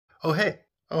Oh, hey.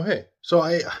 Oh, hey. So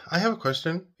I have a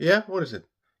question. Yeah, what is it?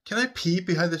 Can I pee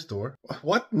behind this door?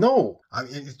 What? No. I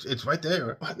mean, it's right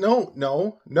there. What? No,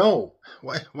 no, no.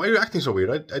 Why are you acting so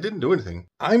weird? I didn't do anything.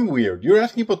 I'm weird. You're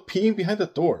asking about peeing behind the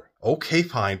door. Okay,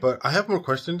 fine, but I have more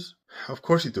questions. Of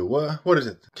course you do. What is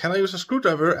it? Can I use a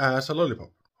screwdriver as a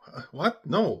lollipop? What?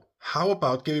 No. How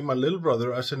about giving my little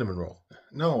brother a cinnamon roll?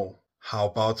 No. How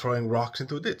about throwing rocks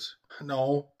into a ditch?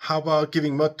 No. How about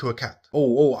giving mud to a cat?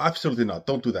 Oh, absolutely not.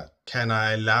 Don't do that. Can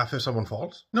I laugh if someone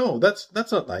falls? No, that's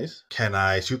not nice. Can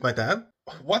I shoot my dad?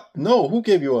 What? No. Who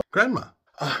gave you a grandma?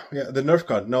 Yeah, the Nerf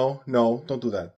gun. No, don't do that.